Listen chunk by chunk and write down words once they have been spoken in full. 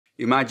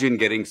Imagine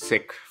getting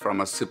sick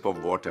from a sip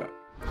of water.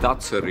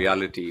 That's a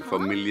reality for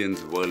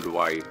millions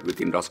worldwide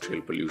with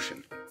industrial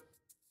pollution.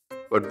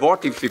 But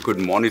what if we could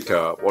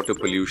monitor water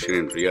pollution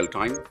in real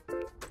time?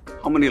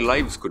 How many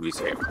lives could we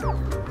save?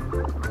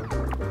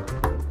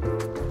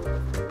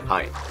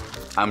 Hi,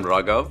 I'm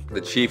Raghav,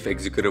 the Chief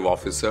Executive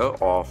Officer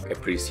of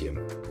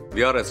Aprisium.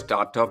 We are a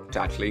startup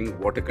tackling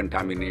water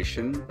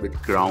contamination with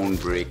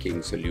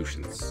groundbreaking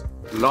solutions.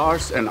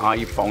 Lars and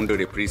I founded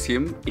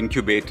Aprisium,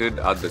 incubated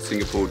at the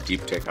Singapore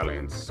Deep Tech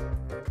Alliance.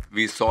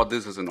 We saw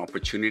this as an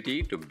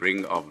opportunity to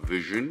bring our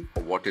vision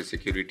of water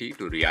security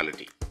to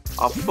reality.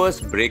 Our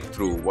first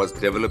breakthrough was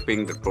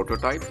developing the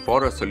prototype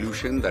for a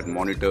solution that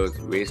monitors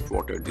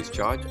wastewater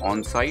discharge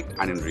on-site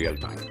and in real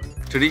time.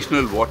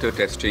 Traditional water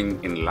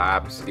testing in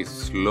labs is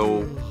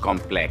slow,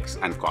 complex,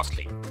 and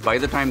costly. By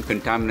the time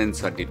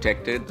contaminants are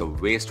detected, the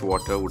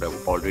wastewater would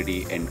have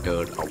already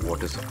entered our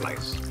water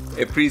supplies.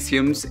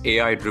 Aprisium's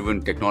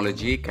AI-driven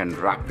technology can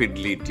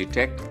rapidly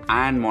detect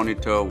and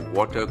monitor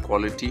water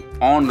quality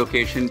on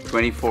location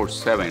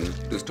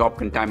 24/7 to stop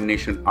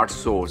contamination at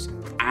source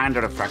and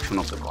at a fraction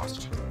of the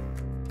cost.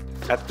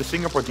 At the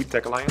Singapore Deep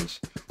Tech Alliance,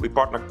 we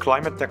partner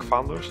climate tech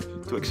founders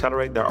to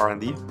accelerate their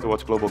R&D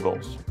towards global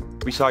goals.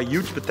 We saw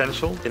huge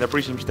potential in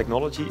Aprisium's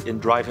technology in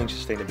driving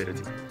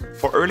sustainability.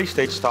 For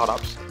early-stage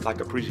startups like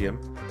Aprisium,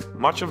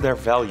 much of their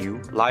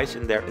value lies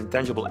in their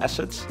intangible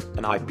assets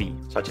and IP,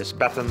 such as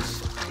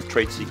patents,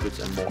 trade secrets,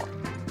 and more.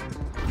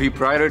 We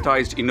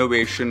prioritized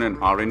innovation and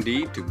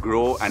R&D to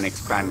grow and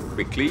expand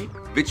quickly,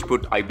 which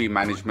put IP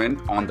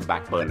management on the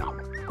back burner.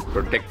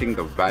 Protecting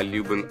the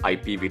valuable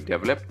IP we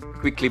developed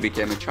quickly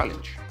became a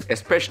challenge,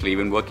 especially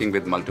when working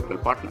with multiple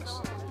partners.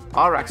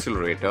 Our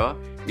accelerator,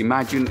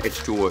 Imagine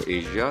H2O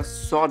Asia,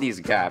 saw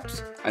these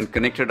gaps and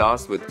connected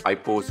us with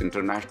IPOs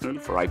International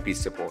for IP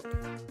support.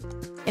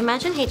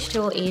 Imagine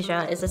H2O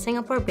Asia is a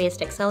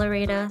Singapore-based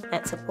accelerator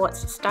that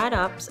supports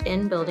startups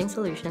in building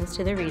solutions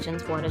to the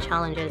region's water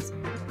challenges.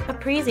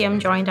 Aprisium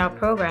joined our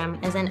program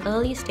as an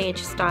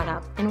early-stage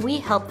startup, and we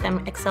help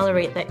them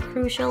accelerate that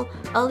crucial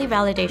early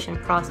validation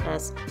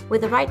process with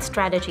the right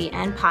strategy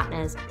and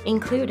partners,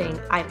 including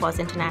IPOs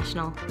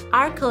International.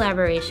 Our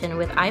collaboration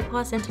with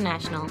IPOs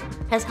International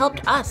has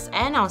helped us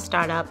and our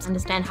startups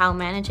understand how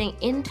managing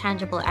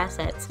intangible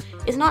assets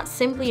is not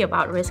simply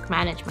about risk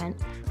management,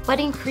 but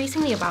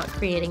increasingly about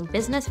creating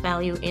business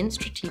value in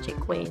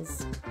strategic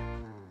ways.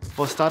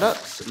 For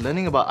startups,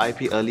 learning about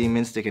IP early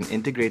means they can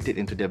integrate it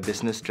into their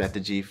business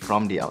strategy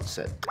from the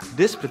outset.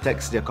 This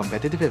protects their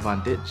competitive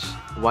advantage,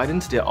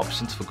 widens their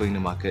options for going to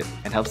market,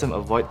 and helps them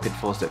avoid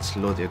pitfalls that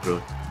slow their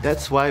growth.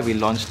 That's why we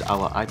launched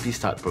our IP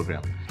Start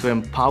program, to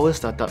empower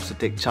startups to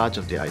take charge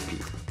of their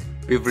IP.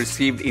 We've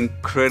received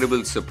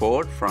incredible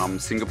support from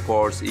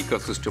Singapore's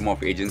ecosystem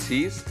of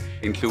agencies,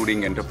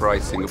 including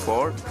Enterprise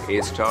Singapore,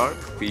 A-Star,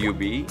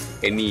 PUB,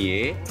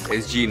 NEA,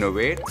 SG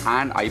Innovate,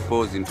 and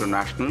IPOs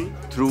International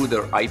through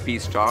their IP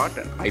Start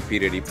and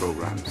IP Ready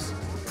programs.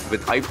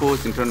 With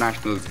IPOs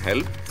International's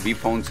help, we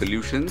found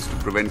solutions to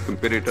prevent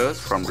competitors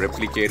from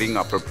replicating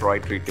our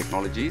proprietary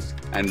technologies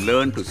and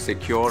learn to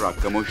secure our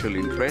commercial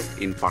interest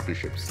in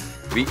partnerships.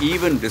 We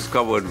even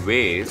discovered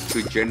ways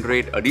to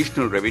generate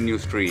additional revenue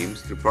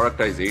streams through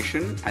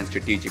productization and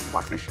strategic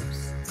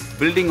partnerships.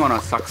 Building on our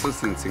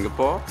success in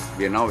Singapore,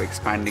 we are now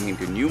expanding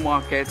into new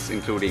markets,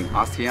 including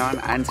ASEAN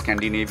and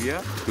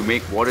Scandinavia, to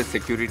make water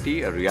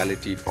security a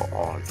reality for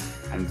all.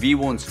 And we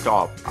won't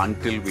stop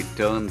until we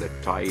turn the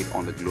tide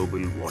on the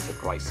global water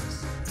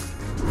crisis.